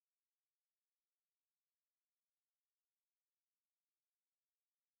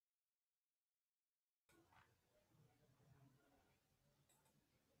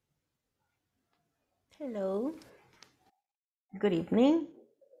Hello, good evening.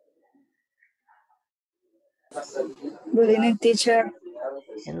 Good evening, teacher.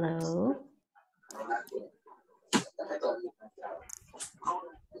 Hello.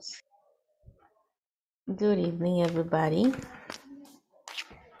 Good evening, everybody.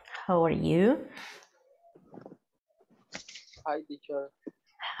 How are you? Hi, teacher.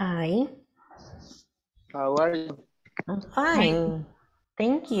 Hi, How are you? I'm fine.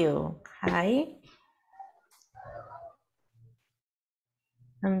 Thank you. Hi,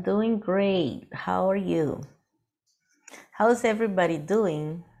 I'm doing great. How are you? How's everybody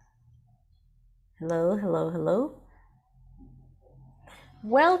doing? Hello, hello, hello.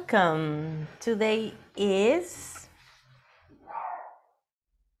 Welcome. Today is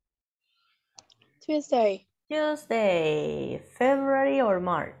Tuesday. Tuesday, February or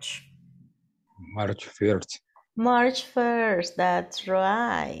March? March 1st. March 1st, that's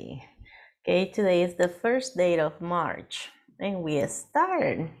right. Okay, today is the first day of March and we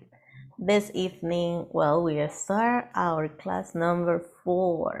start this evening. Well, we start our class number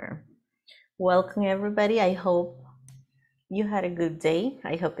 4. Welcome everybody. I hope you had a good day.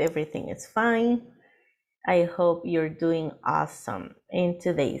 I hope everything is fine. I hope you're doing awesome in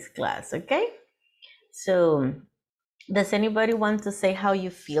today's class, okay? So, does anybody want to say how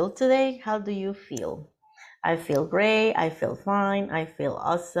you feel today? How do you feel? I feel great, I feel fine, I feel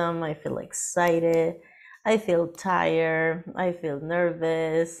awesome, I feel excited, I feel tired, I feel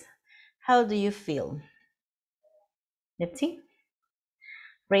nervous. How do you feel? Let's see.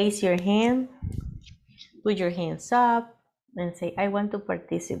 Raise your hand, put your hands up, and say, I want to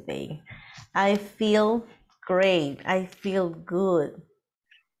participate. I feel great, I feel good.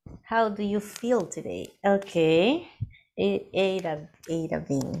 How do you feel today? Okay, Ada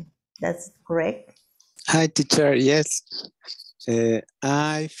Bean. That's correct. Hi, teacher. Yes,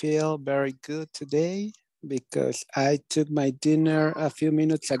 I feel very good today because I took my dinner a few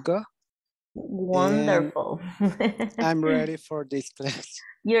minutes ago. Wonderful. I'm ready for this class.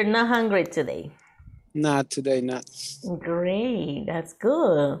 You're not hungry today. Not today, not. Great, that's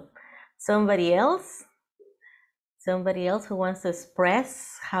good. Somebody else? Somebody else who wants to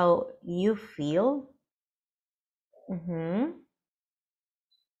express how you feel?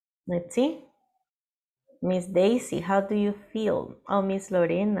 Let's see. Miss Daisy, how do you feel? Oh, Miss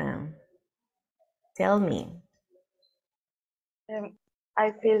Lorena, tell me. I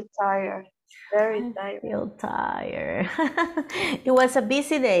feel tired, very I tired. feel tired. It was a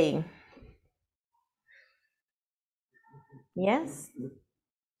busy day. Yes?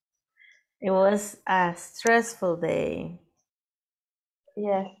 It was a stressful day.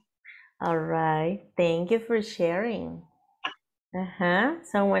 Yes, All right. Thank you for sharing.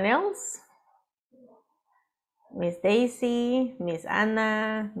 Someone else? Miss Daisy, Miss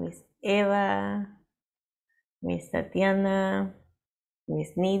Anna, Miss Eva, Miss Tatiana,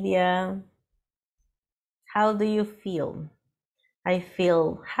 Miss Nidia. How do you feel? I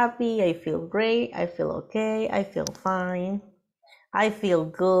feel happy, I feel great, I feel okay, I feel fine, I feel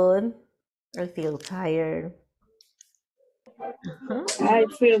good, I feel tired. I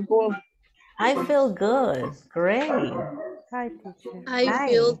feel good. I feel good. Great. Hi, teacher. I Hi.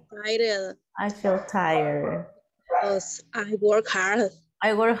 feel tired I feel tired. because I work hard.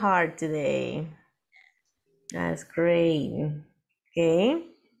 I work hard today. That's great. Okay.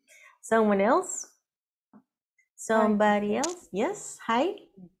 Someone else? Somebody else? Yes. Hi.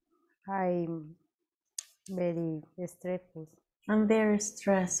 I'm very stressful. I'm very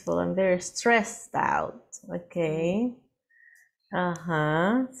stressful. I'm very stressed out. Okay.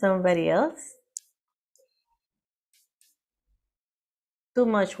 Somebody else? Too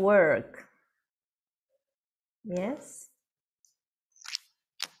much work. Yes.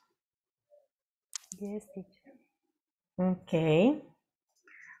 Yes, teacher. Okay.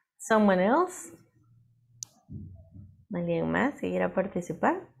 Someone else? ¿Alguien más que quiera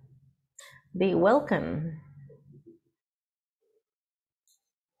participar? Be welcome.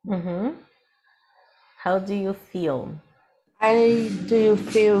 How do you feel? Do you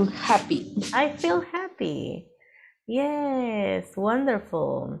feel happy? I feel happy. Yes,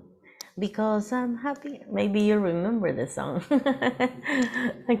 wonderful. Because I'm happy. Maybe you remember the song.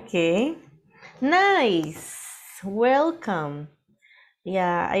 Okay. Nice. Welcome.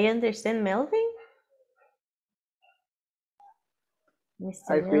 Yeah, I understand, Melvin.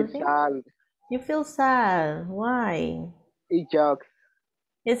 Mr. I feel Melvin? sad. You feel sad. Why? It jokes.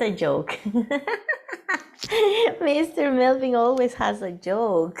 It's a joke. Mr. Melvin always has a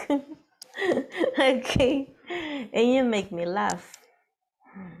joke. Okay. And you make me laugh.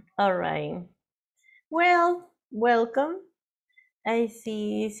 All right. Well, welcome. I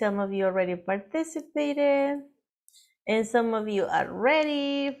see some of you already participated, and some of you are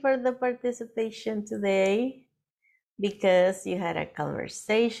ready for the participation today because you had a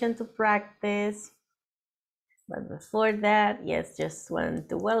conversation to practice. But before that, yes, just want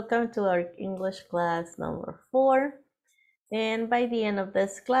to welcome to our English class number 4. And by the end of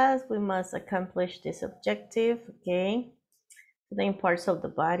this class, we must accomplish this objective, okay? To name parts of the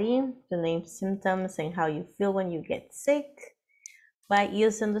body, to name symptoms and how you feel when you get sick, by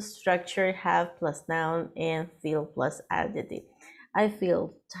using the structure have plus noun and feel plus adjective. I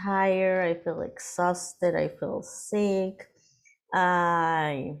feel tired, I feel exhausted, I feel sick,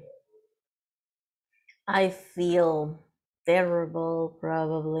 I feel terrible,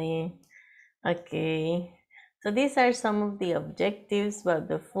 probably. Okay, so these are some of the objectives, but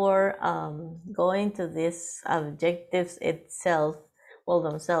before going to these objectives itself, well,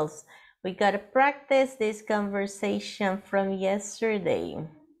 themselves, we gotta practice this conversation from yesterday.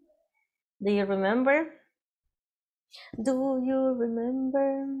 Do you remember? Do you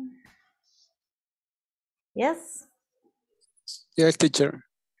remember? Yes? Yes, teacher.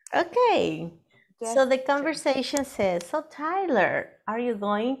 Okay. Yes, So the teacher. conversation says, so Tyler, are you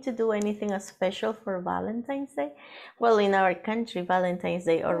going to do anything special for Valentine's Day? Well, in our country, Valentine's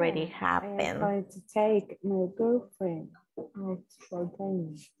Day already I am happened. going to take my girlfriend out for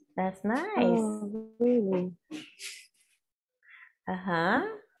dinner. That's nice. Oh, really? Uh-huh.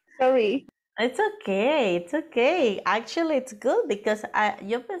 Sorry. It's okay, it's okay. Actually, it's good because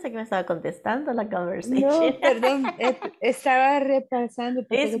yo pensé que me estaba contestando la conversation. No, perdón, estaba repasando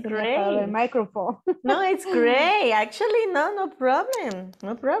porque It's que tenía apagado el great. micrófono. No, it's great. Actually, no problem.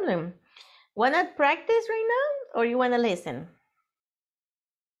 No problem. Wanna practice right now or you wanna listen?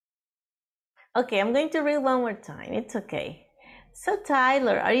 Okay, I'm going to read one more time. It's okay. So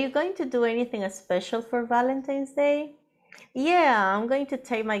Tyler, are you going to do anything special for Valentine's Day? Yeah, I'm going to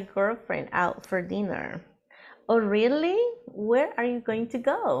take my girlfriend out for dinner. Oh, really? Where are you going to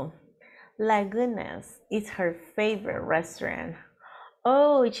go? Lagunas is her favorite restaurant.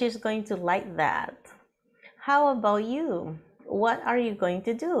 Oh, she's going to like that. How about you? What are you going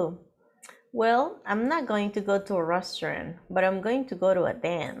to do? Well, I'm not going to go to a restaurant, but I'm going to go to a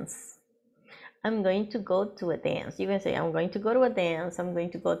dance. I'm going to go to a dance. You can say, I'm going to go to a dance. I'm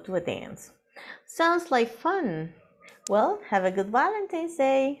going to go to a dance. Sounds like fun. Well, have a good Valentine's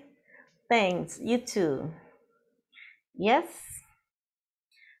Day. Thanks, you too. Yes?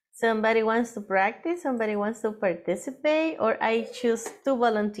 Somebody wants to practice? Somebody wants to participate? Or I choose 2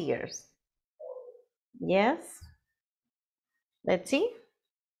 volunteers? Yes? Let's see.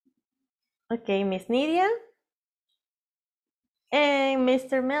 Okay, Miss Nidia. And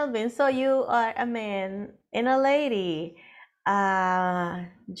Mr. Melvin, so you are a man and a lady, a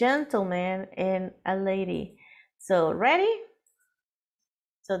gentleman and a lady. So ready?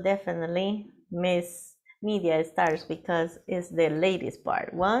 So definitely Miss Nidia starts because it's the ladies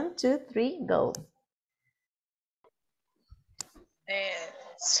part. 1, 2, 3, go.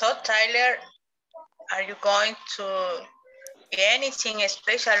 So Tyler, are you going to do anything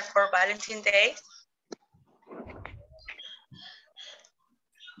special for Valentine's Day?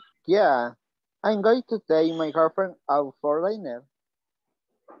 Yeah, I'm going to take my girlfriend out for dinner.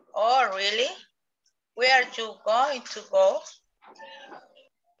 Oh, really? Where are you going to go?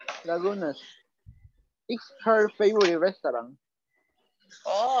 Lagunas. It's her favorite restaurant.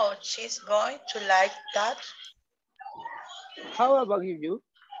 Oh, she's going to like that. How about you?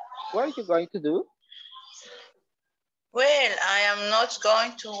 What are you going to do? Well, I am not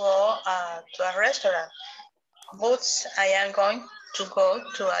going to go to a restaurant, but I am going to go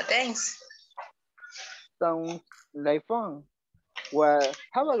to a dance. Sounds like fun. Well,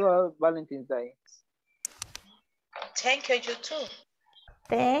 how about Valentine's Day? Thank you, you too.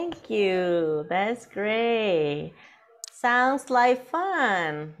 Thank you. That's great. Sounds like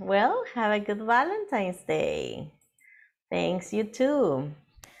fun. Well, have a good Valentine's Day. Thanks, you too.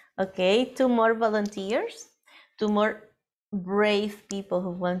 Okay, 2 more volunteers, 2 more brave people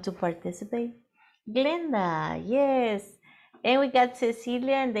who want to participate. Glenda, yes. And we got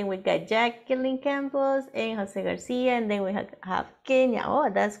Cecilia, and then we got Jacqueline Campos, and Jose Garcia, and then we have Kenya. Oh,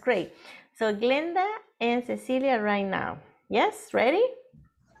 that's great. So Glenda and Cecilia right now. Yes, ready?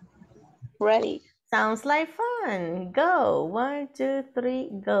 Ready. Sounds like fun. Go. 1, 2, 3,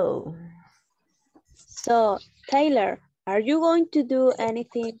 go. So, Taylor, are you going to do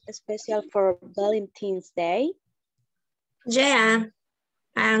anything special for Valentine's Day? Yeah,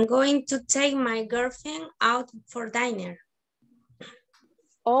 I'm going to take my girlfriend out for dinner.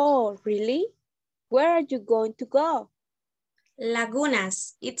 Oh, really? Where are you going to go?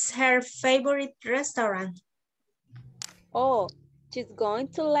 Lagunas, it's her favorite restaurant. Oh, she's going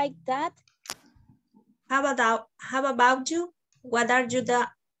to like that. How about you? What are you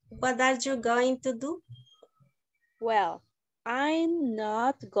going to do? Well, I'm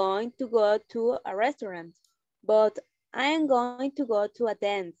not going to go to a restaurant, but I'm going to go to a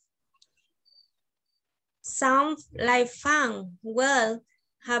dance. Sounds like fun. Well,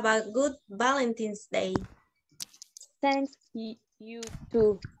 have a good Valentine's Day. Thanks, you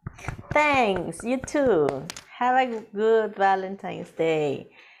too. Thanks, you too. Have a good Valentine's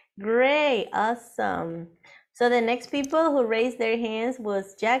Day. Great, awesome. So the next people who raised their hands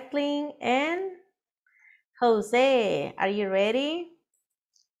was Jacqueline and Jose. Are you ready?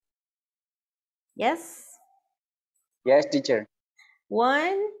 Yes? Yes, teacher.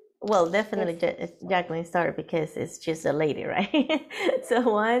 Well, definitely Jacqueline started because it's just a lady, right? So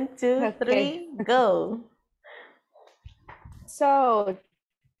 1, 2, 3, go. So,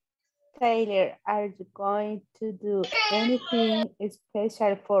 Taylor, are you going to do anything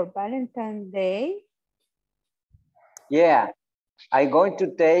special for Valentine's Day? Yeah, I'm going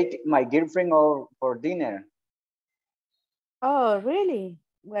to take my girlfriend over for dinner. Oh, really?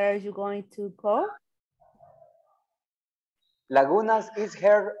 Where are you going to go? Lagunas is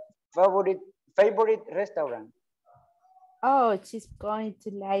her favorite restaurant. Oh, she's going to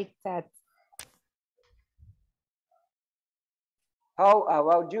like that. How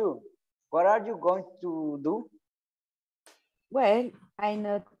about you? What are you going to do? Well, I'm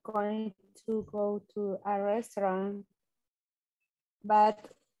not going to go to a restaurant, but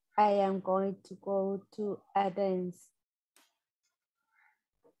I am going to go to a dance.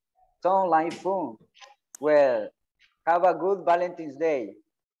 Sound like fun. Well, have a good Valentine's Day.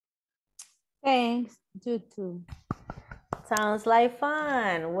 Thanks, you too. Sounds like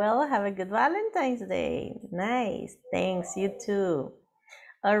fun. Well, have a good Valentine's Day. Nice. Thanks, you too.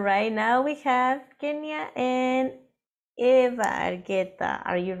 All right, now we have Kenya and Eva Argueta.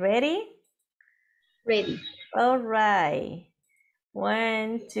 Are you ready? Ready. All right.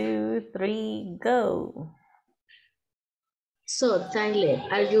 1, 2, 3, go. So, Tyler,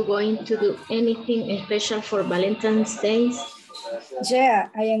 are you going to do anything special for Valentine's Day? Yeah,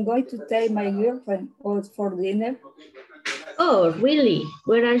 I am going to take my girlfriend out for dinner. Oh, really?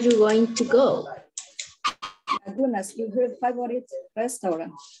 Where are you going to go? Lagunas is her favorite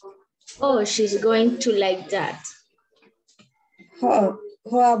restaurant. Oh, she's going to like that. How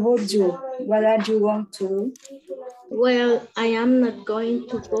about you? What are you going to do? Well, I am not going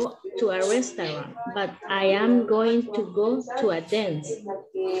to go to a restaurant, but I am going to go to a dance.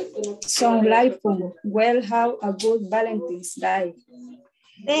 Sound like fun. Well, have a good Valentine's Day.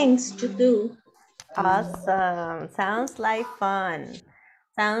 Thanks, you too. Awesome. Sounds like fun.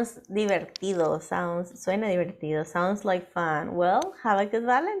 Sounds divertido. Suena divertido. Sounds like fun. Well, have a good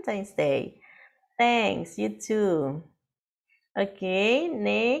Valentine's Day. Thanks, you too. Okay,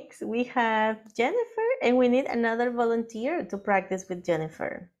 next we have Jennifer, and we need another volunteer to practice with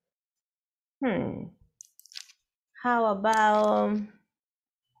Jennifer. How about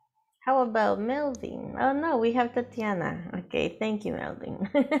Melvin? Oh no, we have Tatiana. Okay, thank you, Melvin.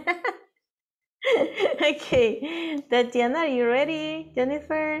 Okay, Tatiana, are you ready?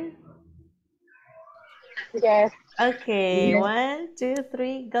 Jennifer? Yes. Okay, Yes. 1, 2,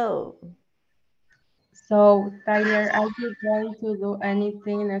 3, go. So, Tyler, are you going to do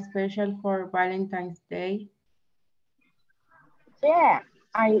anything special for Valentine's Day? Yeah,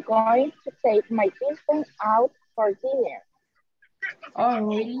 I'm going to take my girlfriend out for dinner. Oh,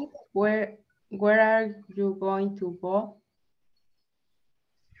 really? Where are you going to go?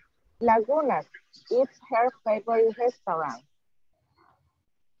 Lagunas, it's her favorite restaurant.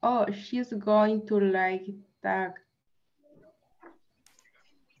 Oh, she's going to like that.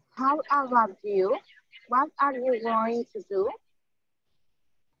 How about you? What are you going to do?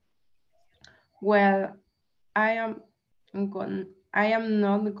 Well, I am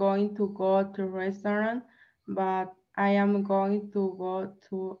not going to go to a restaurant, but I am going to go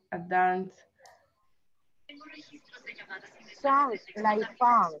to a dance. Sounds like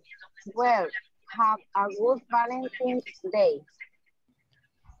fun. Well, have a good Valentine's Day.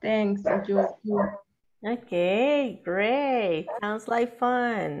 Thanks, you too. Okay, great. Sounds like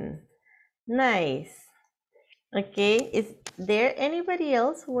fun. Nice. Okay, is there anybody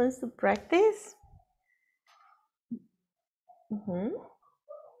else who wants to practice?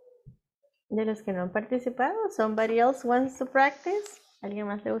 De los que no han participado, somebody else wants to practice? ¿Alguien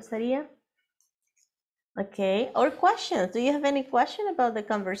más le gustaría? Okay, or questions? Do you have any question about the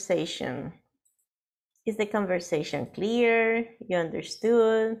conversation? Is the conversation clear? You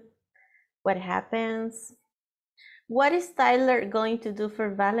understood? What happens? What is Tyler going to do for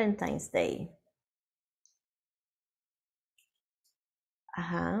Valentine's Day?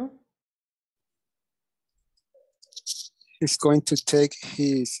 Uh-huh. He's going to take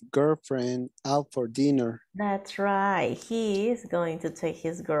his girlfriend out for dinner. That's right. He is going to take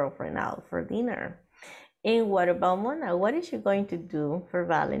his girlfriend out for dinner. And what about Mona? What is she going to do for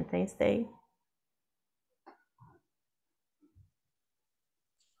Valentine's Day?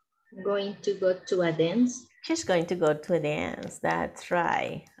 Going to go to a dance. She's going to go to a dance. That's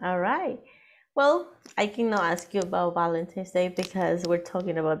right. All right. Well, I cannot ask you about Valentine's Day because we're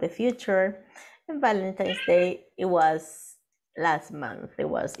talking about the future. And Valentine's Day, it was last month. It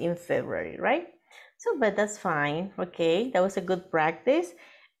was in February, right? So, but that's fine. Okay, that was a good practice.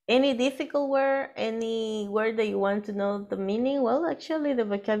 Any difficult word, any word that you want to know the meaning? Well, actually, the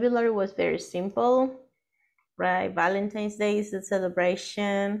vocabulary was very simple, right? Valentine's Day is a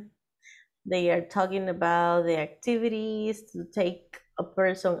celebration. They are talking about the activities to take a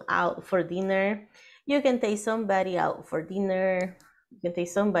person out for dinner. You can take somebody out for dinner. You can take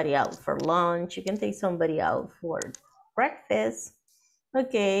somebody out for lunch. You can take somebody out for breakfast.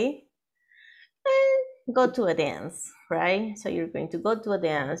 Okay. And go to a dance, right? So you're going to go to a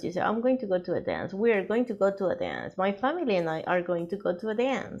dance. You say, I'm going to go to a dance. We're going to go to a dance. My family and I are going to go to a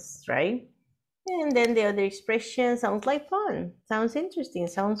dance, right? And then the other expression sounds like fun, sounds interesting,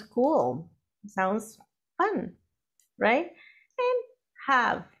 sounds cool, sounds fun, right? And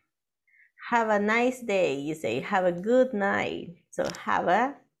have a nice day. You say, have a good night. So have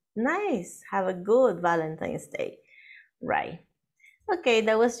a good Valentine's Day, right? Okay,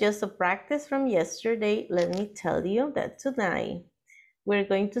 that was just a practice from yesterday. Let me tell you that tonight we're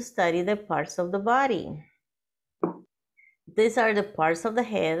going to study the parts of the body. These are the parts of the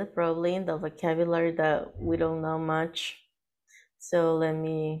head, probably in the vocabulary that we don't know much. So let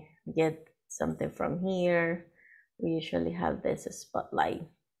me get something from here. We usually have this spotlight.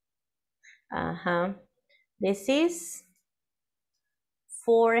 This is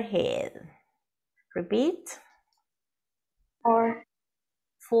forehead. Repeat.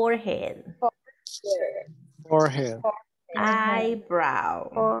 Forehead. Forehead.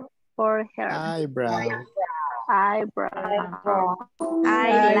 Eyebrow. Forehead. Eyebrow. Eyebrow.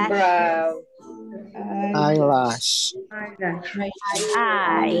 Eyelash. Eyelash.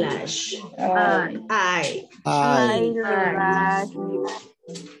 Eyelash. Eye. Eyelash.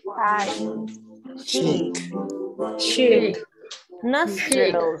 Cheek. Cheek.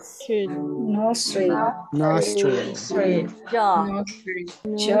 Nostrils. Nostril. Nostril. Jaw.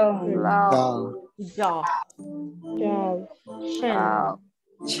 Jaw. Jaw.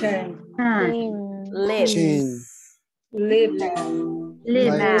 Chin. Chin. Lips. Chin. Lip.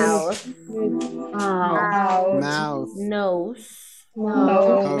 Mouth. Mouth. Nose.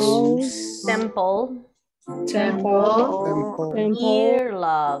 Nose. Temple. Temple.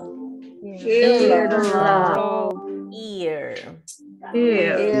 Earlobe. Ear.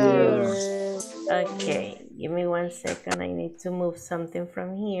 Okay, give me 1 second. I need to move something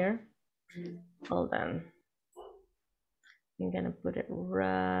from here. Hold on. I'm gonna put it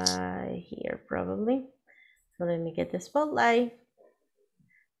right here, probably. So let me get the spotlight.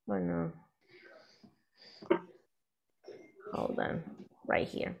 Oh no. Hold on. Right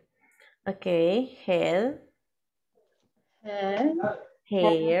here. Okay, head.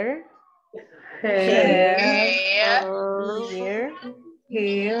 Hair.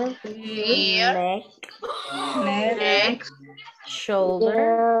 Ear. Neck.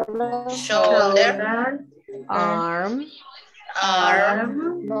 Shoulder. Arm.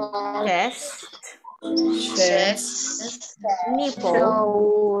 Chest.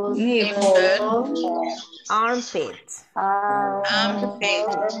 Nipple. Armpit.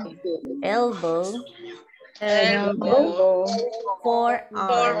 Elbow.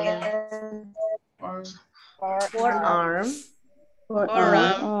 Forearm.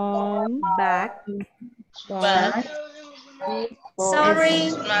 Back.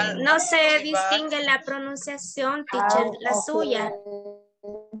 Sorry, no se distingue la pronunciación, teacher, la suya.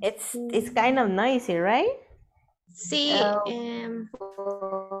 It's kind of noisy, right? Sí.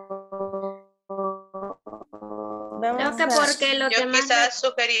 Creo que porque los demás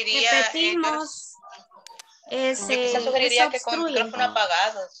repetimos. Yo quizás sugeriría que con el micrófono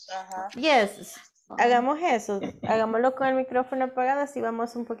apagado. Yes, hagamos eso. Hagámoslo con el micrófono apagado, así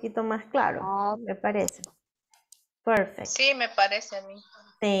vamos un poquito más claro. ¿Me parece? Perfect. Sí, me parece a mí.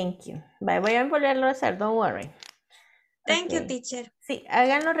 Thank you. Bye, voy a volverlo a hacer, don't worry. Thank you, teacher. Sí,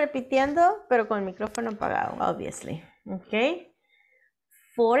 háganlo repitiendo, pero con el micrófono apagado, obviously. Okay.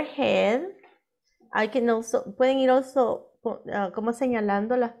 Forehead. Pueden ir como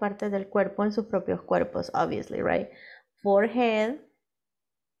señalando las partes del cuerpo en sus propios cuerpos, obviously, right? Forehead.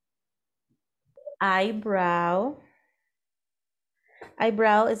 Eyebrow.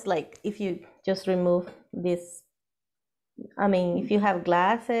 Eyebrow is like if you just remove this. I mean, if you have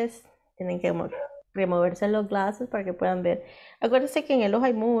glasses, tienen que removerse los glasses para que puedan ver. Acuérdense que en el ojo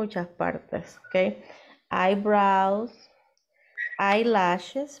hay muchas partes, ¿ok? Eyebrows,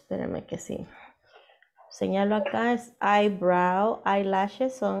 eyelashes, espérame que sí. Señalo acá es eyebrow,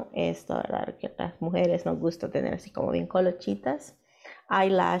 eyelashes son esto, ¿verdad? Que a las mujeres nos gusta tener así como bien colochitas.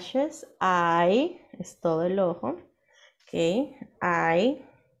 Eyelashes, eye es todo el ojo, ¿ok? Eye.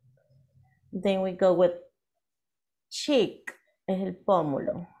 Then we go with cheek, es el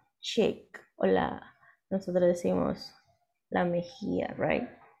pómulo, cheek, o nosotros decimos la mejilla, right?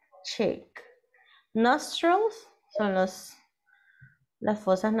 Cheek. Nostrils son las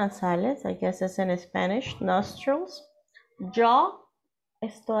fosas nasales, I guess it's in Spanish, nostrils. Jaw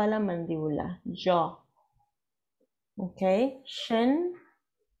es toda la mandíbula, jaw. Ok, chin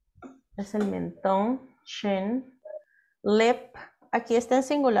es el mentón, chin. Lip, aquí está en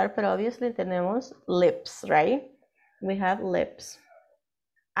singular, pero obviously tenemos lips, right? We have lips.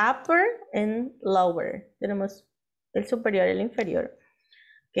 Upper and lower. Tenemos el superior y el inferior.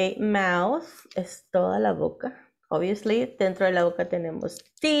 Okay, mouth es toda la boca. Obviously, dentro de la boca tenemos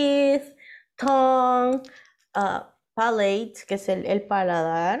teeth, tongue, palate, que es el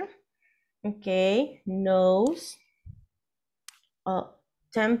paladar. Okay, nose,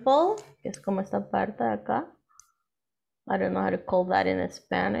 temple, que es como esta parte de acá. I don't know how to call that in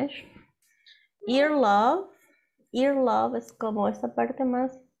Spanish. Earlobe. Earlobe es como esta parte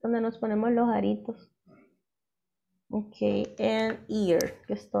más donde nos ponemos los aritos. Ok, and ear,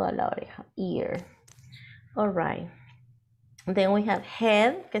 que es toda la oreja. Ear. Alright. Then we have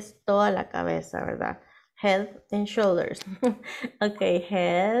head, que es toda la cabeza, ¿verdad? Head and shoulders. Okay,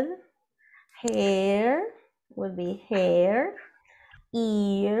 head. Hair would be hair.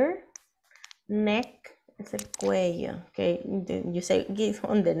 Ear. Neck es el cuello. Okay, you say give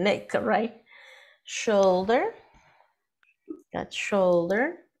on the neck, right? Shoulder. Got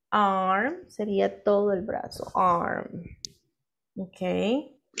shoulder. Arm sería todo el brazo. Arm. Ok.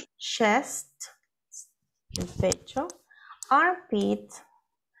 Chest. El pecho. Armpit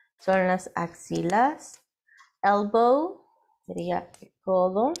son las axilas. Elbow sería el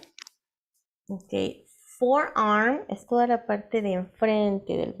codo. Ok. Forearm es toda la parte de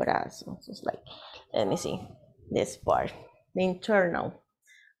enfrente del brazo. So it's like, let me see. This part. The internal.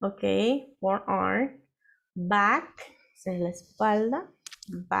 Ok. Forearm. Back. Es la espalda,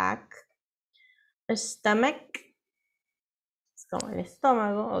 back. Stomach, es como el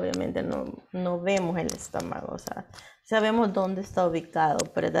estómago, obviamente no vemos el estómago, o sea, sabemos dónde está ubicado,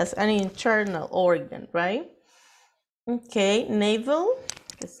 pero that's an internal organ, right? Ok, navel,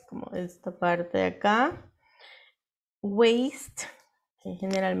 que es como esta parte de acá. Waist, que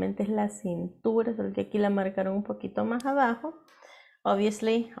generalmente es la cintura, solo que aquí la marcaron un poquito más abajo.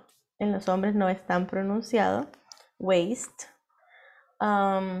 Obviously, en los hombres no es tan pronunciado. Waist.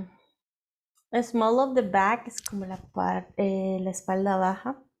 Small of the back es como la espalda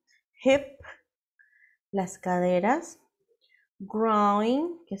baja. Hip, las caderas.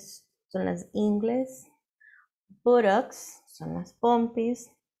 Groin, que son las ingles. Buttocks, son las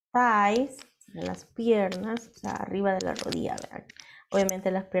pompis. Thighs, son las piernas, o sea, arriba de la rodilla, ¿verdad?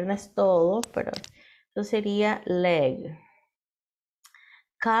 Obviamente las piernas todo, pero eso sería leg.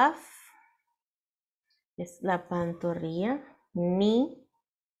 Calf, es la pantorrilla. Knee,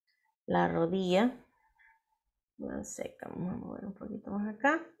 la rodilla. Una seca, vamos a mover un poquito más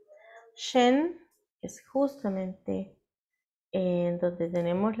acá. Shin, que es justamente en donde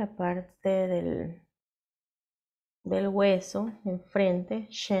tenemos la parte del hueso enfrente.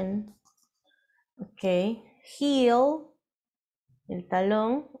 Shin. Ok. Heel, el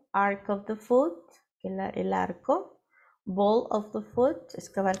talón. Arc of the foot, que es el arco. Ball of the foot, es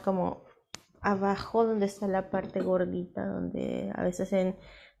cabal como abajo donde está la parte gordita, donde a veces se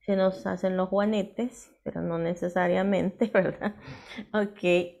nos hacen los juanetes, pero no necesariamente, ¿verdad? Ok,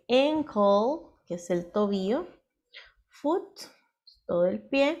 ankle, que es el tobillo. Foot, todo el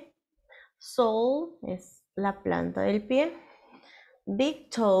pie. Sole es la planta del pie.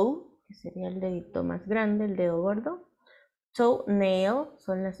 Big toe, que sería el dedito más grande, el dedo gordo. Toenail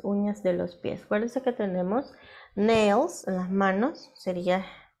son las uñas de los pies. Acuérdense que tenemos nails en las manos, sería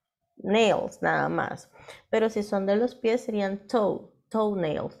nails nada más, pero si son de los pies serían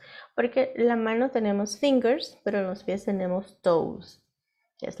toenails, porque en la mano tenemos fingers, pero en los pies tenemos toes,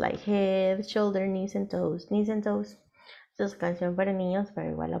 just like head, shoulder, knees and toes. Esta es canción para niños, pero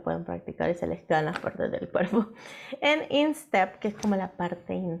igual la pueden practicar y se les quedan las partes del cuerpo. And instep, que es como la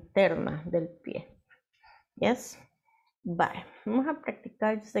parte interna del pie. Yes. Vale, vamos a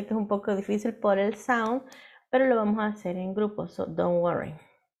practicar. Yo sé que es un poco difícil por el sound, pero lo vamos a hacer en grupos, so don't worry.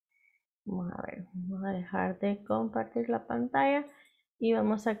 Vamos a ver, vamos a dejar de compartir la pantalla y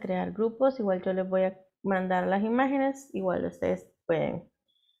vamos a crear grupos. Igual yo les voy a mandar las imágenes, igual ustedes pueden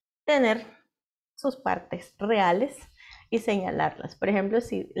tener sus partes reales y señalarlas. Por ejemplo,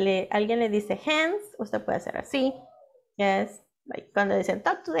 si alguien le dice hands, usted puede hacer así. Yes, like cuando dicen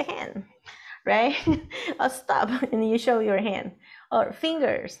talk to the hand, right? Or stop and you show your hand. Or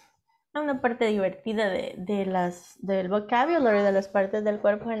fingers. Una parte divertida del vocabulario de las partes del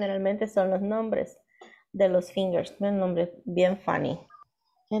cuerpo generalmente son los nombres de los fingers. Un nombre bien funny.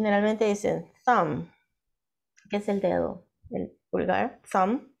 Generalmente dicen thumb, que es el dedo, el pulgar,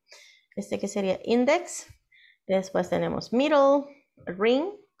 thumb. Que sería index. Después tenemos middle, ring,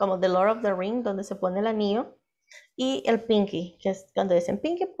 como the Lord of the Ring, donde se pone el anillo. Y el pinky, que es cuando dicen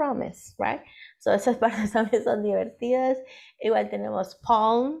pinky promise, right? So esas partes también son divertidas. Igual tenemos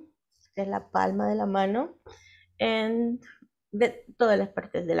palm, que es la palma de la mano. And de todas las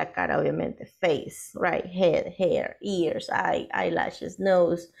partes de la cara, obviamente. Face, right? Head, hair, ears, eyelashes,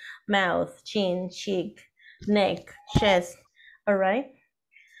 nose, mouth, chin, cheek, neck, chest, all right?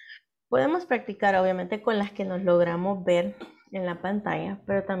 Podemos practicar obviamente con las que nos logramos ver en la pantalla,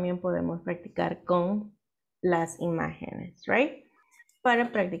 pero también podemos practicar con las imágenes, right?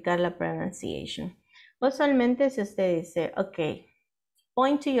 Para practicar la pronunciation. Usualmente si usted dice, ok,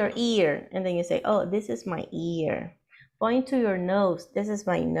 point to your ear, and then you say, oh, this is my ear. Point to your nose, this is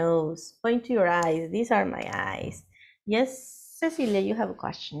my nose. Point to your eyes, these are my eyes. Yes, Cecilia, you have a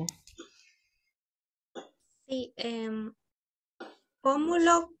question. Sí,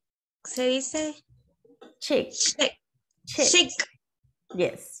 pómulo se dice Chick. Chic.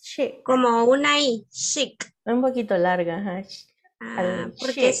 Yes, chick. Como una I, chic. Un poquito larga, ajá.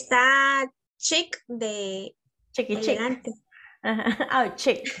 Porque chick. está chic de Chiqui elegante. Ajá. Oh,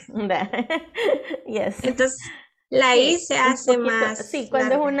 chick. Yes. Entonces, la I se hace más Sí,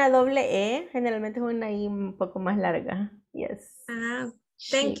 cuando larga. es una doble E, generalmente es una I un poco más larga. Yes.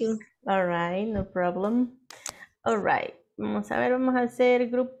 Thank you. All right, no problem. All right. Vamos a ver, vamos a hacer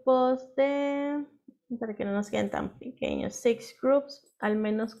grupos para que no nos queden tan pequeños. 6 groups, al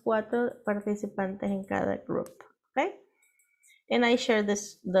menos 4 participantes en cada group. Okay. And I share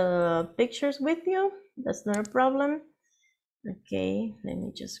the pictures with you. That's not a problem. Okay, let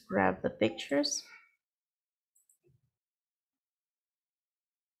me just grab the pictures.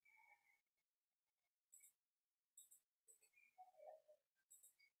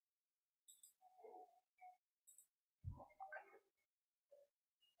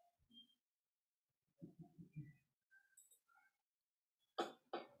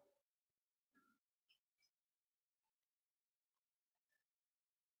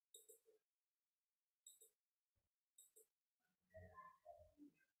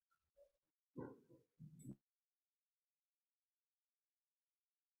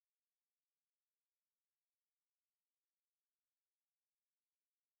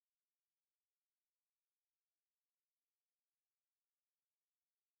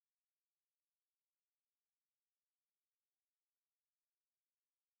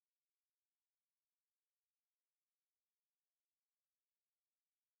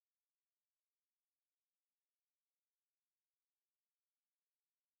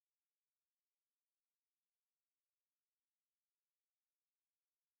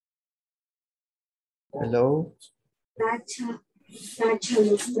 Hello. Tacha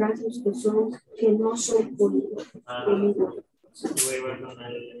los trazos que no son polígonos.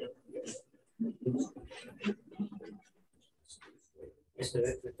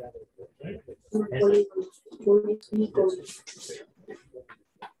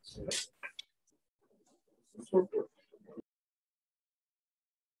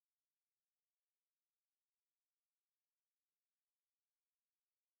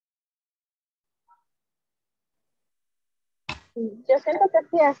 Yo siento que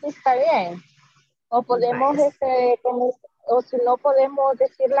sí, así está bien. O podemos, o si no podemos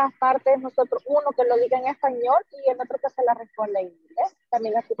decir las partes nosotros, uno que lo diga en español y el otro que se la responda en inglés.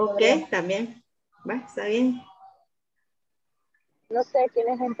 También así podríamos. También. Va, está bien. No sé,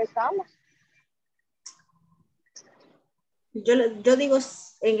 ¿quiénes empezamos? Yo digo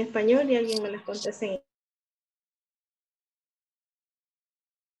en español y alguien me las contesta en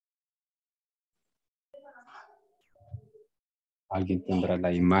Alguien tendrá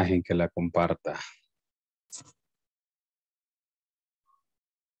la imagen que la comparta.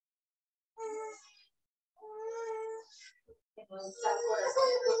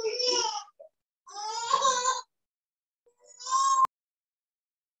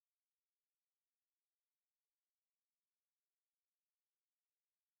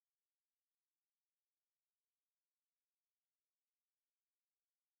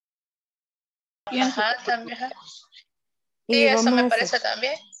 Ajá, también. Ajá. Sí, Y eso vamos me a parece hacer,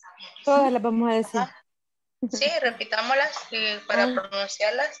 también. todas las vamos a decir. Ajá. Sí, repitámoslas y para Ah.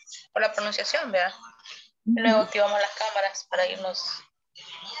 pronunciarlas, por la pronunciación, ¿verdad? Y luego activamos las cámaras para irnos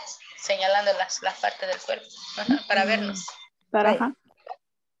señalando las partes del cuerpo, ajá, para vernos. Right.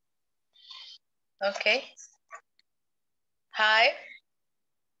 Ok. Hi.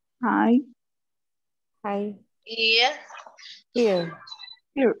 Hi. Hi. Ear. Ear.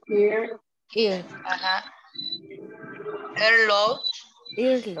 Ear. Ajá. Earlobe.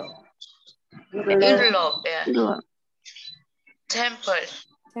 Earlobe. Earlobe, yeah. Temple.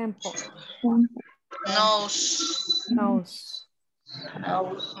 Temple. Nose. Nose.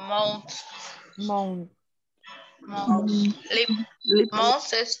 Mouth. Mouth. Lip.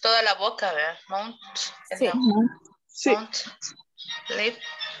 Mouth es toda la boca, ¿verdad? Mouth es Sí. la Sí. mouth. Lip.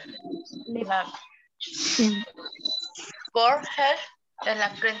 Lip. La. Forehead es la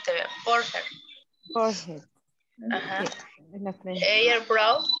frente, ¿verdad? Forehead. Forehead. Ajá. Sí, es la frente.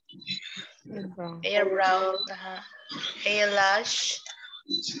 Eyebrow. Eyebrow. Eyebrow. Ajá. Eyelash.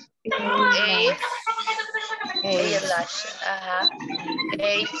 Eyelash. Ajá.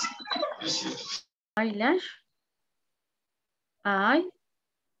 Eyelash. Eye.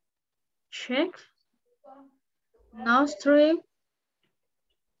 Cheek. Nostril.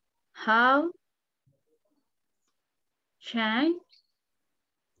 How. Chin.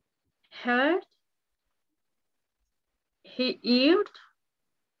 Head. Ear.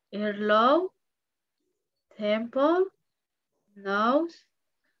 Earlobe. Temple. Nose.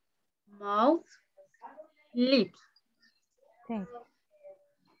 Mouth. Lips. Thank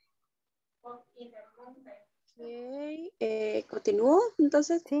Ok, continúo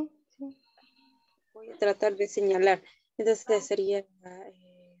entonces. Sí, sí. Voy a tratar de señalar. Entonces sería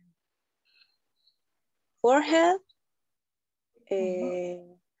forehead,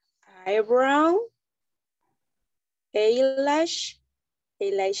 eyebrow, eyelashes,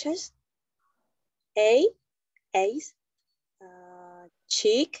 eyes,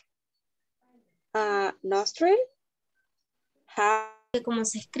 cheek, nostril, ¿Cómo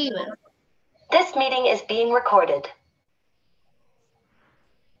se escribe? This meeting is being recorded.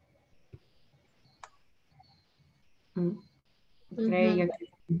 Okay,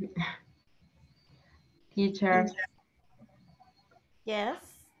 Teacher, Yes.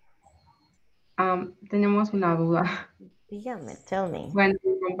 tenemos una duda. Dígame, tell me. Bueno,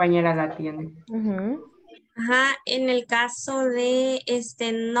 mi compañera la tiene. Ajá, en el caso de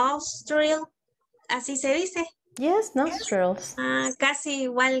nostril, así se dice. Yes, nostrils. Casi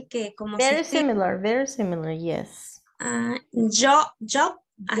igual que como se Very escribe. similar, yes. Jaw,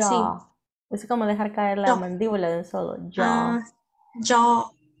 así. Jaw. Es como dejar caer la mandíbula de un solo. Jaw.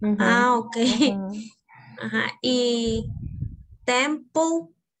 Jaw. Ok. Ajá. Y temple.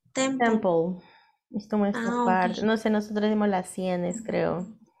 Es como esta parte. Ok. No sé, nosotros dimos las sienes, creo.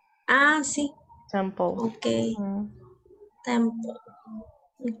 Sí. Temple. Ok. Temple.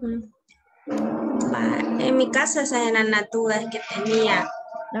 En mi caso esas eran las dudas que tenía.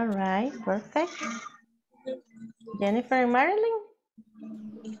 All right, perfect. Jennifer and Marilyn?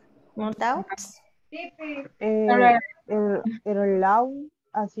 No doubts? El lao,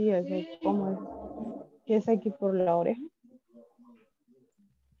 así es, como es, que es aquí por la oreja.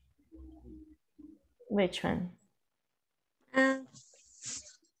 Which one?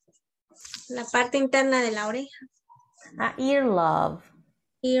 La parte interna de la oreja. Earlobe.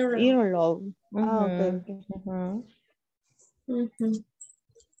 Earlobe. Ok.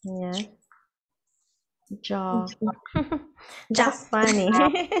 Yeah. Jaw. That's funny.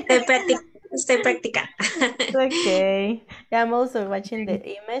 Estoy practicando. It's okay. Yeah, I'm also watching the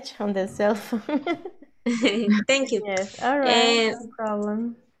image on the cell phone. Thank you. Yes, all right, no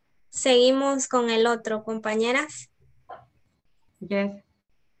problem. Seguimos con el otro, compañeras. Yes.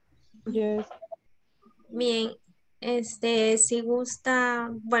 Bien, si gusta,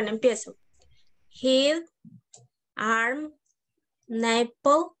 bueno, empiezo. Head, arm,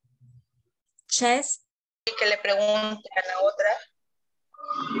 nipple, chest. Que le pregunte a la otra.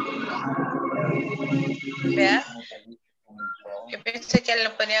 ¿Vea? Yo pensé que le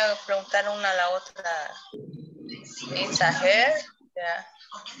podía preguntar una a la otra. It's a hair. ¿Vea?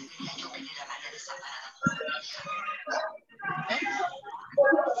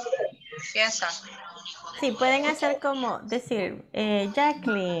 Piensa. Sí, pueden hacer como decir,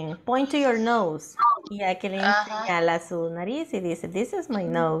 Jacqueline, point to your nose. Y Jacqueline señala su nariz y dice, this is my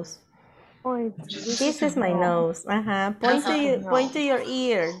nose. This is my nose. Point to your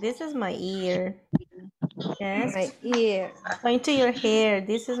ear. This is my ear. Yes. My ear. Point to your hair.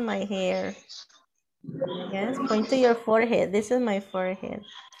 This is my hair. Yes. Point to your forehead. This is my forehead.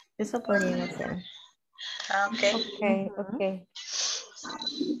 Eso podrían hacer. Ah, ok. Ok, ok.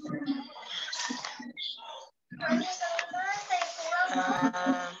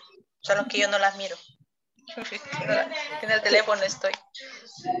 Solo que yo no las miro. En el teléfono estoy.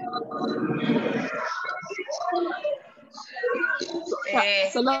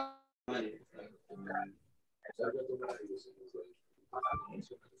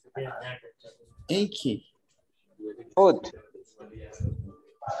 Iki. Food.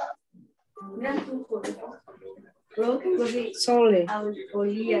 Sole.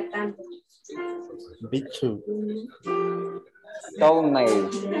 B2. Toenail.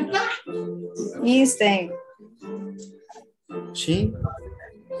 Instinct. She.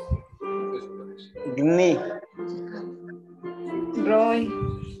 Knee. Roy.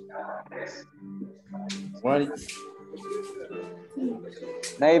 What?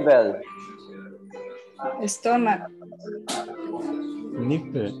 Navel. Stomach.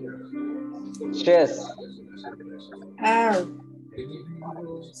 Nipple. Chest. Arm.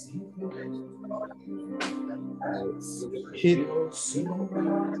 Hit.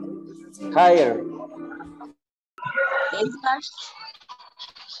 Higher.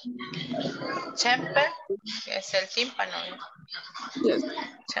 Champer es el tímpano. Yes.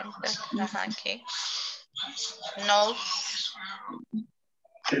 Champer. Ajá, ok. Nose.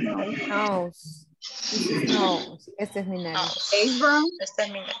 Nose. This is nose. Este es mi nariz. Apron. Este es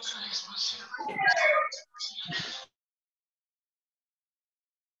mi nose.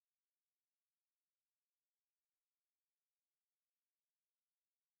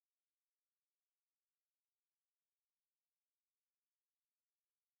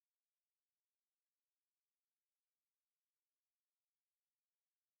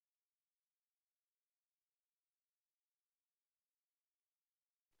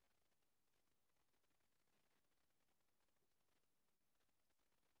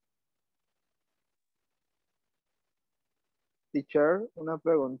 Teacher, una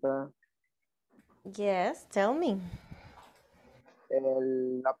pregunta. Yes, tell me.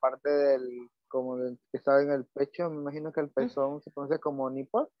 La parte del, como del que está en el pecho, me imagino que el pezón se conoce como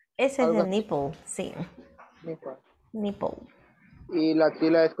nipple. Ese es Algo el así. nipple, sí. Nipple. Nipple. Y la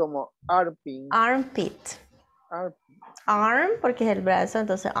axila es como armpit. Armpit. Arm, porque es el brazo,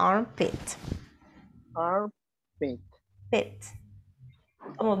 entonces armpit. Armpit. Pit.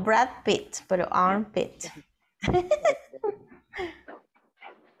 Como Brad Pitt, pero armpit.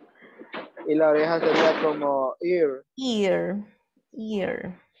 Y la oreja sería como ear. Ear.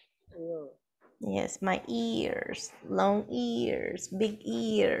 Yes, my ears. Long ears. Big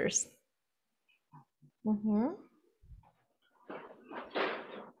ears.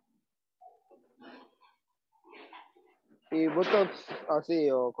 Y buttocks así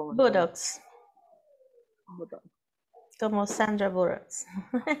o como Buttocks. Buttocks. Como Sandra Bullocks.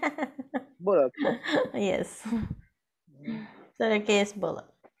 Buttocks. Yes. ¿Sabe qué es Bullock?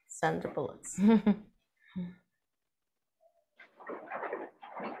 Sandra Bullocks.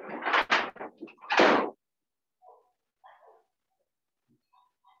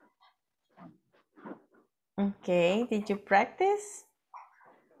 Okay, did you practice?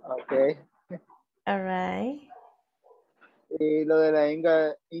 Okay. All right. Y lo de la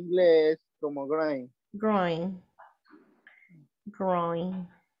inglés como grind. Growing.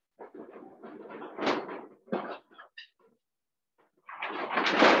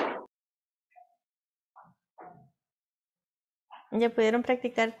 ¿Ya pudieron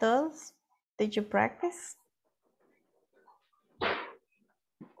practicar todos? Did you practice?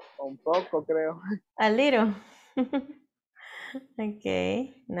 Un poco, creo. A little.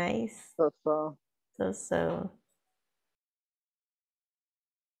 Okay, nice. So.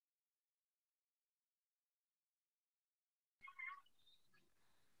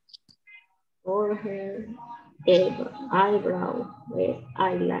 Forehead, eyebrow,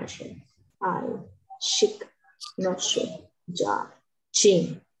 eyelashes, eye, cheek, nostril, jaw,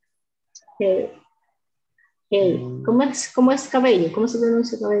 chin, hair. ¿Cómo es cabello? ¿Cómo se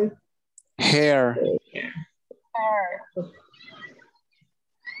pronuncia cabello? Hair.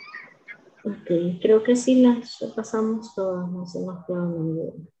 Ok, creo que sí las pasamos todas, no se nos queda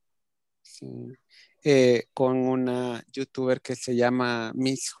ninguna. Sí. Con una youtuber que se llama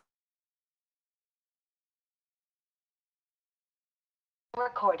Miss.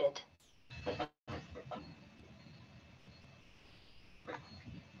 Recorded.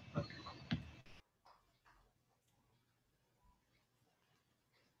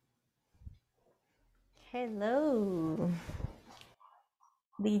 Hello.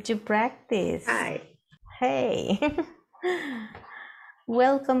 Did you practice? Hi. Hey.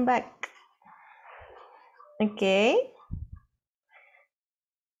 Welcome back. Okay.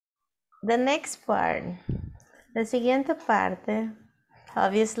 The next part. La siguiente parte,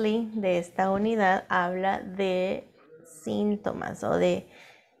 obviously, de esta unidad habla de síntomas o de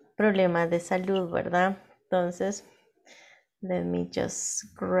problemas de salud, ¿verdad? Entonces, let me just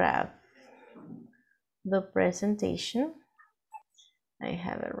grab the presentation. I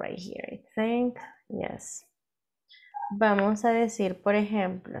have it right here, I think. Yes. Vamos a decir, por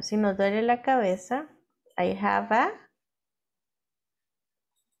ejemplo, si nos duele la cabeza, I have a...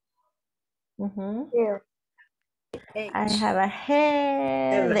 I have a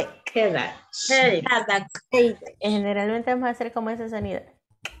headache. Generalmente vamos a hacer como ese sonido.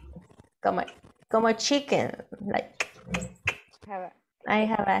 Como chicken. Like. I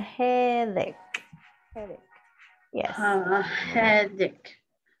have a headache. Yes. A headache.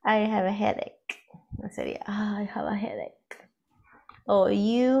 I have a headache. Sería, I have a headache. O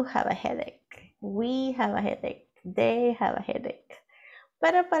you have a headache. We have a headache. They have a headache.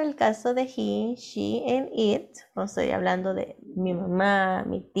 Pero para el caso de he, she, and it, no estoy hablando de mi mamá,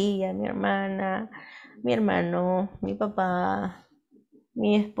 mi tía, mi hermana, mi hermano, mi papá,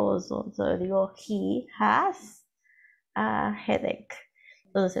 mi esposo. So digo, he has a headache.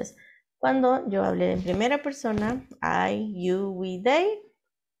 Entonces, cuando yo hablé en primera persona, I, you, we, they,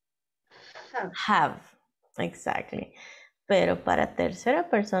 have. Exactly. Pero para tercera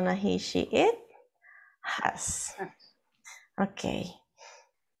persona, he, she, it, has. Ok.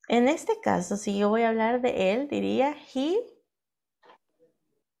 En este caso, si yo voy a hablar de él, diría he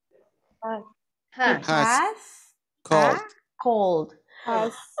has a cold.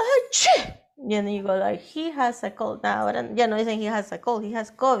 Ya no digo like he has a cold. No, ahora ya no dicen he has a cold, he has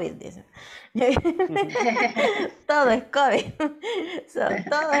COVID, dicen. Todo es COVID. So,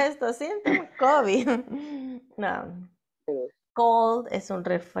 todos estos síntomas, COVID. No. Cold es un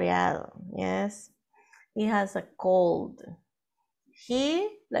resfriado. Yes. He has a cold. He,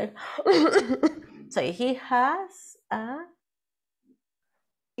 like, so he has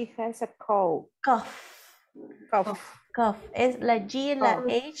a cold. Cough. Es la G, la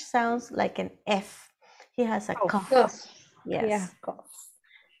H sounds like an F. He has a cough. Yes. Yeah, cough.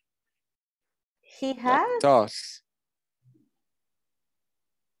 He has. Tos.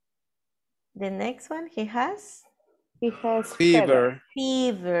 The next one, he has. He has Fever.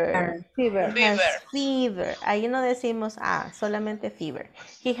 Fever. He has fever. Ahí no decimos solamente fever.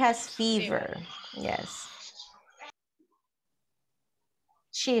 He has fever. Yes.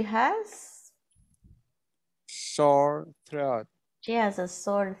 She has. Sore throat. She has a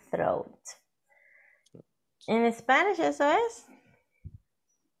sore throat. En Spanish eso es.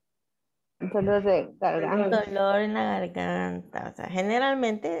 Dolor de garganta. Dolor en la garganta. O sea,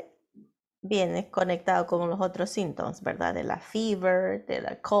 generalmente viene conectado con los otros síntomas, ¿verdad? De la fever, de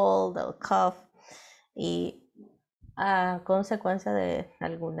la cold, del cough. Y a consecuencia de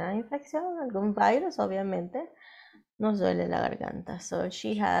alguna infección, algún virus, obviamente, nos duele la garganta. So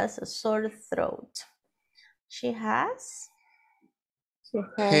she has a sore throat. She has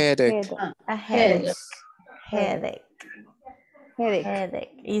Headache. a headache. Headache.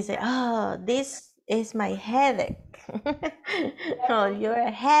 Y dice, this is my headache. Oh, you're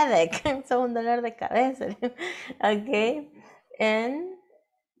a headache. Es un dolor de cabeza. Okay. And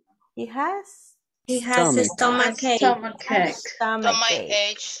he has a stomachache.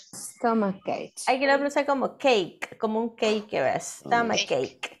 Stomachache. Hay que lo pronunciar como cake, como un cake, ¿ves?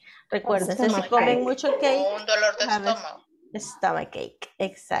 Stomachache. Recuerden, si comen mucho cake, Un dolor de estómago. Stomachache,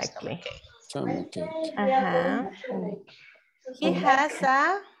 exactly. Stomachache. Ajá. He has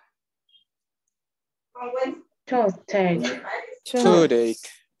a Toothache. Toothache.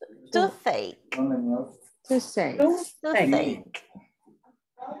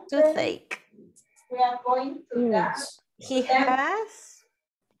 He has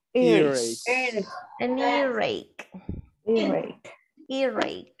Earache. an earache.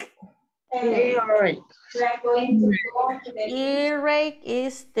 Earache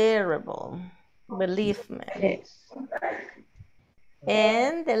is terrible, believe me.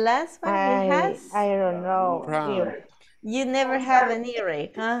 And the last one he has. I don't know. You never have an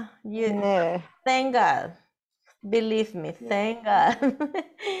earache, huh? Never. Thank God. Believe me, thank God.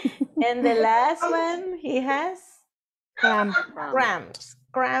 And the last one he has cramps.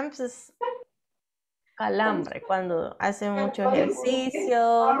 Cramps es calambre, cuando hace mucho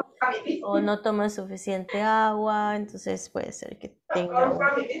ejercicio o no toma suficiente agua, entonces puede ser que tenga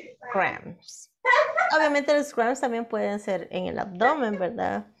cramps. Obviamente los cramps también pueden ser en el abdomen,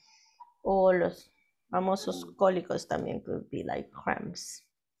 ¿verdad? O los famosos cólicos también could be like cramps.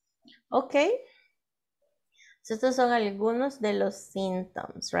 Ok. So, estos son algunos de los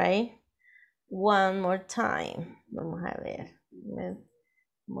symptoms, right? One more time. Vamos a ver.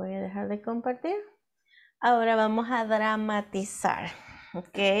 Voy a dejar de compartir. Ahora vamos a dramatizar.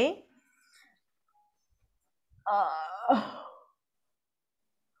 ¿Ok?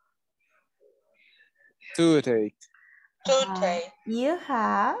 Toothache. Toothache. You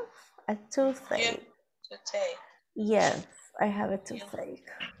have a toothache. Toothache. Yes, I have a toothache.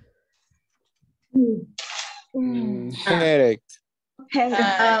 Headache.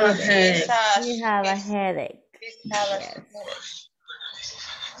 Headache. You have a headache.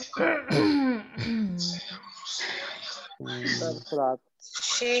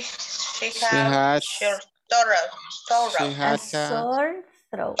 She She has has short A sore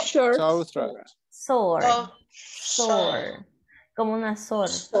throat. sore throat. Sore. Como una sore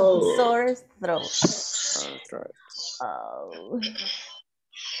throat. Sore throat. Oh.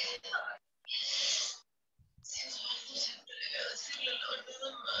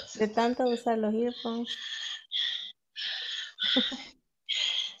 De tanto usar los earphones.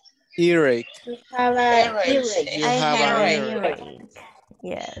 Earache. You have a earache. You have an earache.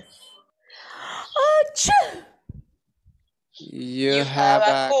 Yes. Achoo! You have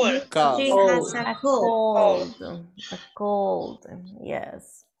a cough. She has a cold. A cold.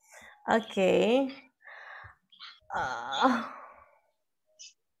 Yes. Okay.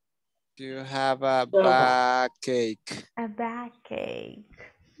 You have a backache. A backache.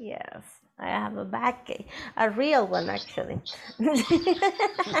 Yes, I have a backache. A real one, actually.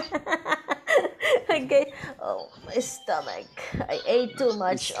 Okay. Oh, my stomach. I ate too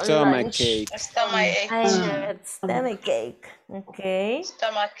much on lunch. Stomachache. I had stomach ache. Okay.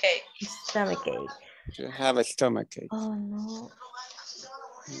 Stomach ache. You have a stomachache. Oh no.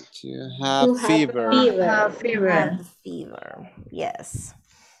 You have fever. Have fever. Yes.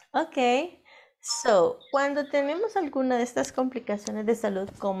 Okay. So, cuando tenemos alguna de estas complicaciones de salud,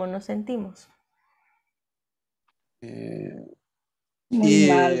 ¿cómo nos sentimos? Ill.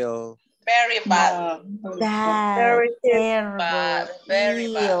 Very bad. Bad, Very terrible, bad, very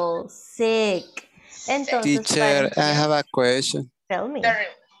ill, sick. Entonces, Teacher, I have a question. tell me.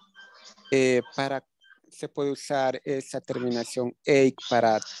 Se puede usar esa terminación ache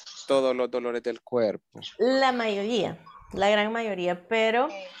para todos los dolores del cuerpo. La mayoría, la gran mayoría, pero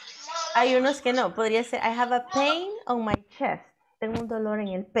hay unos que no. Podría ser, I have a pain on my chest. Tengo un dolor en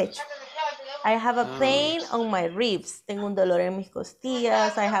el pecho. I have a pain on my ribs. Tengo un dolor en mis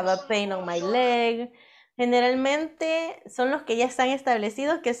costillas. I have a pain on my leg. Generalmente son los que ya están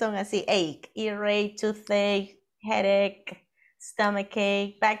establecidos que son así. Ache, earache, toothache, headache,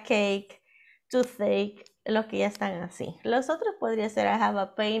 stomachache, backache, toothache. Los que ya están así. Los otros podría ser I have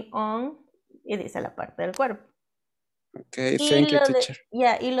a pain on y dice la parte del cuerpo. Okay, thank you, teacher.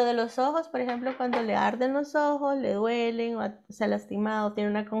 Y lo de los ojos, por ejemplo, cuando le arden los ojos, le duelen, o se ha lastimado, tiene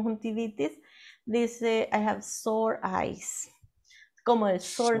una conjuntivitis, dice I have sore eyes, como el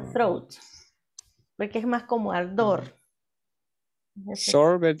sore throat, porque es más como ardor.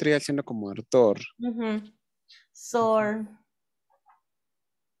 Sore vendría siendo como ardor. Sore.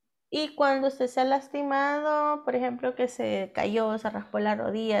 Y cuando usted se ha lastimado, por ejemplo, que se cayó, se raspó las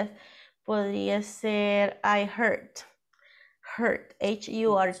rodillas, podría ser I hurt. Hurt,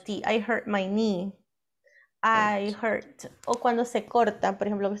 H-U-R-T, I hurt my knee, I hurt. O cuando se corta, por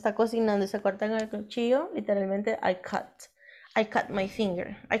ejemplo, que está cocinando y se corta en el cuchillo, literalmente I cut my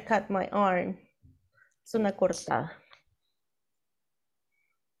finger, I cut my arm. Es una cortada.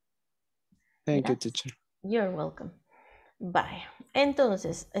 Thank you, teacher. You're welcome. Bye.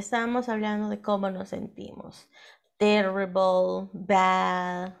 Entonces, estábamos hablando de cómo nos sentimos. Terrible,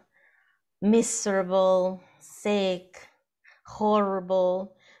 bad, miserable, sick,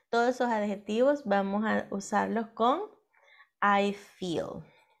 horrible. Todos esos adjetivos vamos a usarlos con I feel.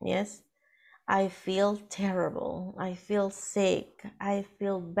 Yes. I feel terrible. I feel sick. I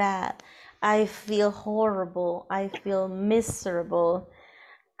feel bad. I feel horrible. I feel miserable.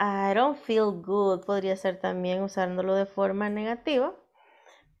 I don't feel good. Podría ser también usándolo de forma negativa.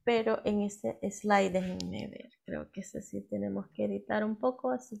 Pero en este slide déjenme ver. Creo que ese sí tenemos que editar un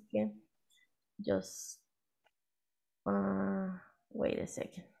poco. Así que just wait a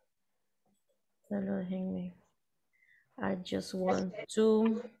second. Solo déjenme. I just want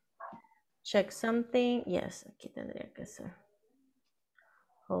to check something. Yes, aquí tendría que ser.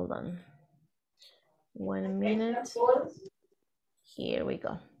 Hold on. 1 minute. Here we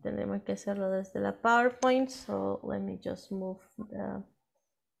go. Tendremos que hacerlo desde la PowerPoint. So let me just move the.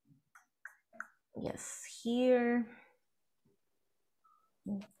 Yes, here.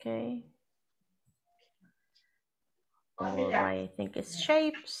 Okay. All right, I think it's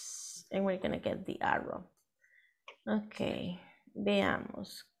shapes. And we're going to get the arrow. Ok,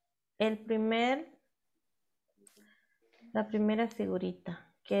 veamos. La primera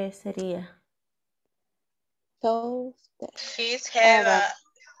figurita. Ok, ¿Qué sería? He's have a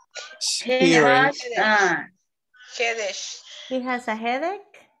Earache. headache. He has a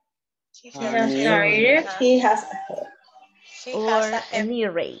headache He An earache. He has or an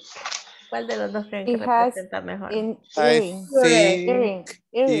earache. ¿Cuál de los dos creen que He has representa mejor? an I earring. think Earring.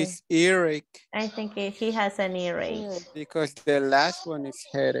 it's earache I think he has an earache. because the last one is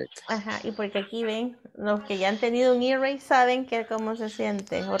headache. Ajá, y porque aquí ven, los que ya han tenido un earache saben que cómo se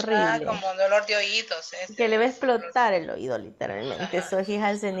siente, horrible. Como dolor de oídos. Que le va a explotar el oído literalmente. So he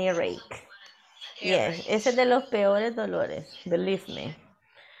has an earache. Yes, ese es de los peores dolores, believe me.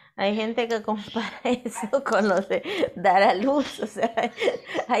 Hay gente que compara eso con los de dar a luz, o sea,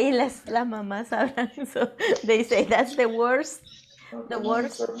 ahí las mamás hablan, so they say that's the worst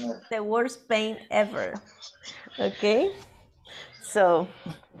pain ever. Okay, so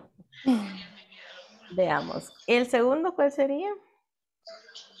veamos. ¿El segundo cuál sería?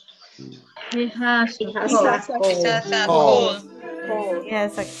 He has a He has a cold. He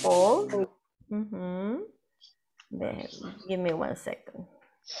has a cold. Give me 1 second.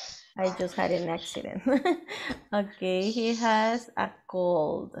 I just had an accident. Okay, he has a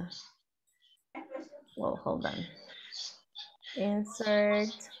cold. Well, hold on.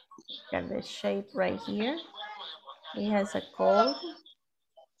 Insert. Got the shape right here. He has a cold.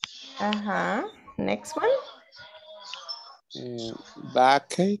 Next one.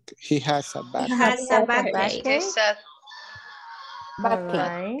 Backache. He has a He backache. has a backache. It's a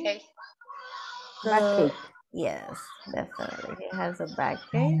Backache. So, yes, definitely. He has a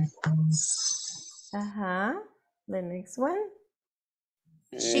backache. The next one.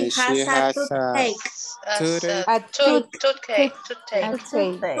 She has a toothache.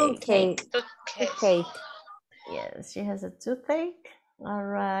 Toothache. Yes, she has a toothache. All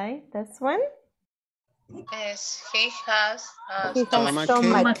right, that's one. Yes, he has a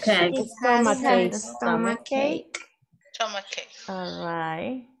stomachache. He has a stomachache. stomachache. All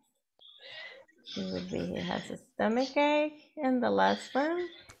right. He has a stomachache. And the last one.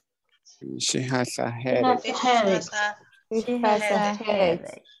 She has a headache. She has a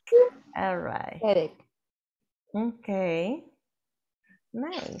headache. All right. Headache. Okay.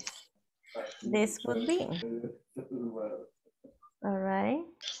 Nice. This would be. All right.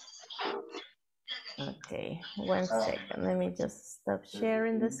 Okay, 1 second. Let me just stop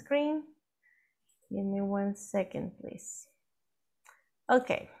sharing the screen. Give me 1 second, please.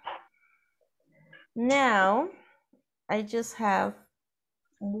 Okay. Now, I just have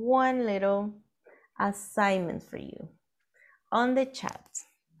one little assignment for you. On the chat,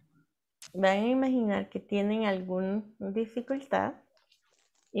 van a imaginar que tienen alguna dificultad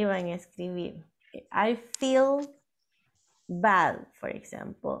y van a escribir. I feel bad, for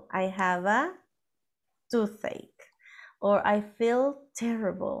example. I have a toothache. Or I feel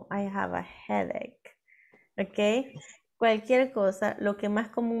terrible. I have a headache. ¿Ok? Cualquier cosa, lo que más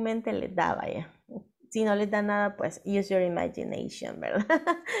comúnmente les da, vaya. Si no les da nada, pues use your imagination, ¿verdad?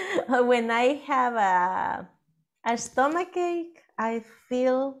 When I have a stomachache, I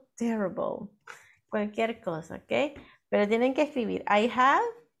feel terrible. Cualquier cosa, ¿ok? Pero tienen que escribir I have,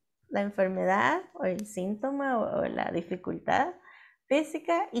 la enfermedad o el síntoma o la dificultad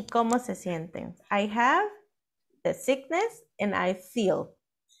física y cómo se sienten. I have the sickness and I feel.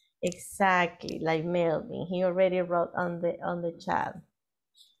 Exactly, like Melvin. He already wrote on the chat.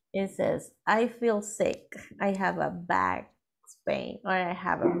 It says, I feel sick. I have a back pain or I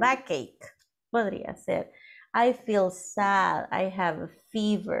have a backache. Podría ser. I feel sad. I have a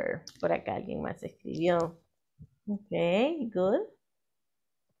fever. Por acá alguien más escribió. Okay, good.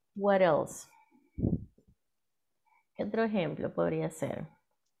 What else? ¿Qué otro ejemplo podría ser?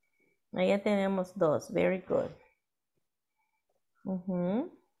 Ahí ya tenemos dos. Very good.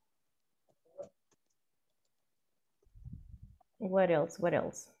 What else? What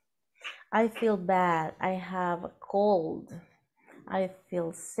else? I feel bad. I have a cold. I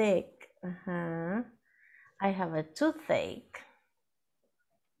feel sick. I have a toothache.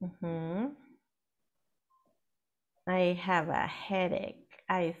 I have a headache.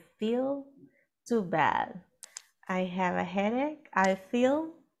 I feel too bad. I have a headache. I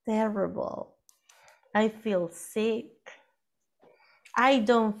feel terrible. I feel sick. I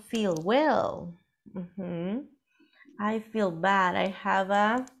don't feel well. I feel bad. I have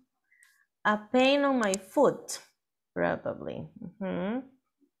a pain on my foot, probably.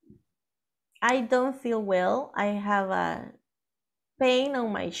 I don't feel well. I have a pain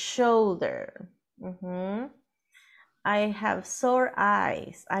on my shoulder. I have sore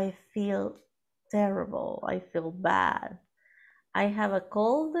eyes. I feel terrible. I feel bad. I have a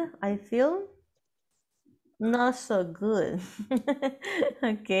cold. I feel Not so good.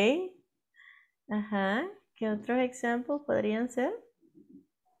 Ok. Ajá. ¿Qué otros ejemplos podrían ser?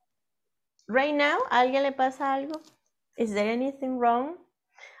 Right now, ¿a alguien le pasa algo? Is there anything wrong?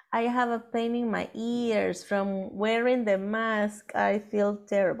 I have a pain in my ears from wearing the mask. I feel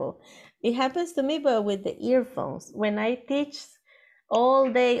terrible. It happens to me, but with the earphones. When I teach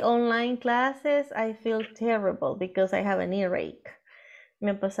all day online classes, I feel terrible because I have an earache.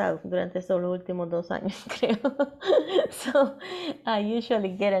 Me ha pasado durante estos los últimos 2 años, creo. So I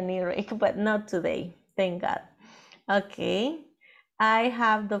usually get an earache, but not today. Thank God. Okay. I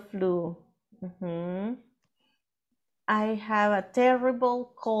have the flu. I have a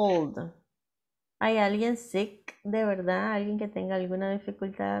terrible cold. ¿Hay alguien sick de verdad? ¿Alguien que tenga alguna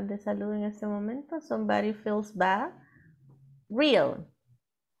dificultad de salud en este momento? Somebody feels bad? Real?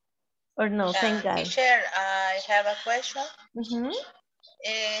 Or no? Thank God. Teacher, I have a question.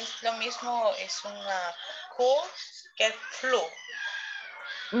 Es lo mismo, es una cold que el flu.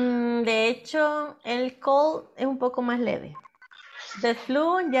 De hecho, el cold es un poco más leve. The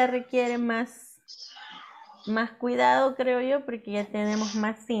flu ya requiere más cuidado, creo yo, porque ya tenemos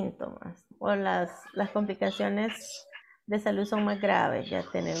más síntomas o las complicaciones de salud son más graves. Ya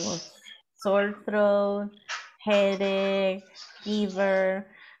tenemos sore throat, headache, fever.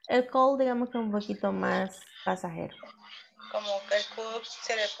 El cold, digamos que es un poquito más pasajero. Como que el cold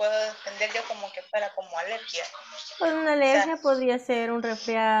se le puede entender yo como que fuera como alergia. Pues una alergia podría ser un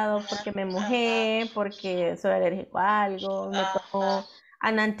resfriado porque me mojé, porque soy alérgico a algo, me tomo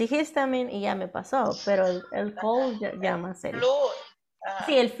an antihistamine y ya me pasó, pero el cold ya más serio. Flu.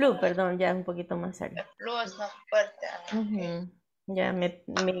 Sí, el flu, perdón, ya es un poquito más serio. El flu es más fuerte. Ya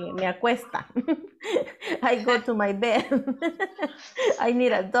me acuesta. I go to my bed. I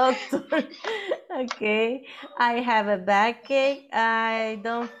need a doctor. Okay. I have a backache. I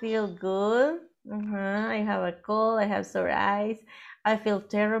don't feel good. I have a cold. I have sore eyes. I feel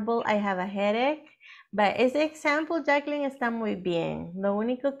terrible. I have a headache. But ese ejemplo, Jacqueline, está muy bien. Lo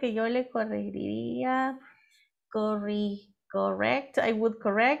único que yo le corregiría, I would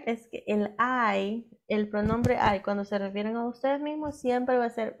correct, es que el I, el pronombre I, cuando se refieren a ustedes mismos, siempre va a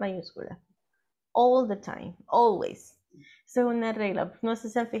ser mayúscula. All the time, always. Esa es una regla. No sé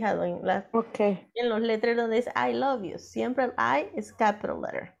si se han fijado en los letreros donde dice I love you. Siempre el I es capital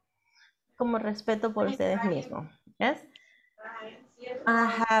letter. Como respeto por ustedes mismos. Yes? I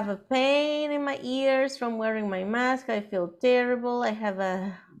have a pain in my ears from wearing my mask. I feel terrible. I have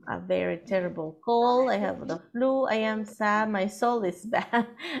a very terrible cold. I have the flu. I am sad. My soul is bad.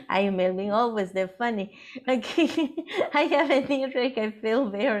 I am Melvin, always they're funny. Okay. I have an earache. I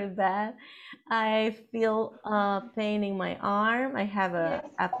feel very bad. I feel pain in my arm. I have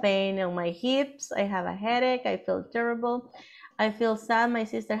a pain on my hips. I have a headache. I feel terrible. I feel sad. My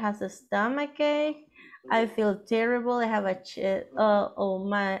sister has a stomach ache. I feel terrible. I have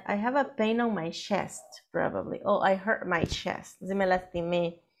I have a pain on my chest, probably. Oh, I hurt my chest. Si me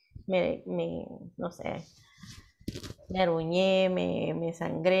lastimé, no sé, me aruñé, me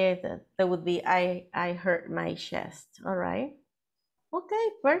sangré. That would be I hurt my chest. All right.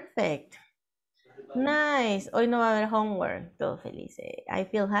 Okay, perfect. Nice. Hoy no va a haber homework. Todo feliz. I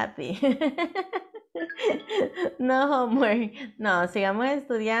feel happy. No homework. No, sigamos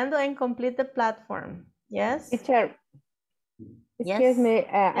estudiando and complete the platform. Yes? Teacher, excuse me,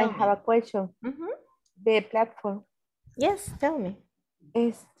 I have a question. The platform. Yes, tell me.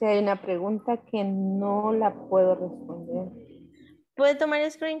 Hay una pregunta que no la puedo responder. ¿Puede tomar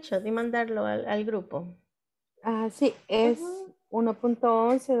el screenshot y mandarlo al grupo? Sí, es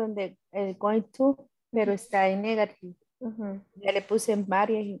 1.11 donde el going to, pero está en negativo. Ya le puse en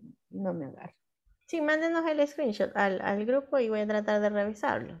varias y no me agarra. Sí, mándenos el screenshot al grupo y voy a tratar de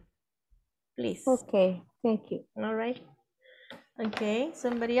revisarlo. Please. Okay, thank you. All right. Okay,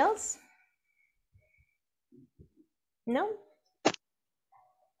 somebody else? No?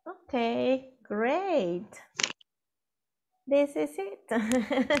 Okay, great. This is it.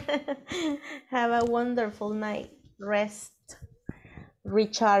 Have a wonderful night. Rest.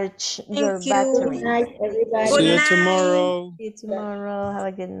 Recharge your battery. Good night, everybody. See you tomorrow. See you tomorrow. Have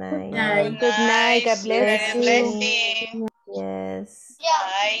a good night. Good night. God bless you. Yes.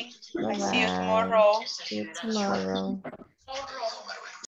 Bye. Bye-bye. See you tomorrow. See you tomorrow.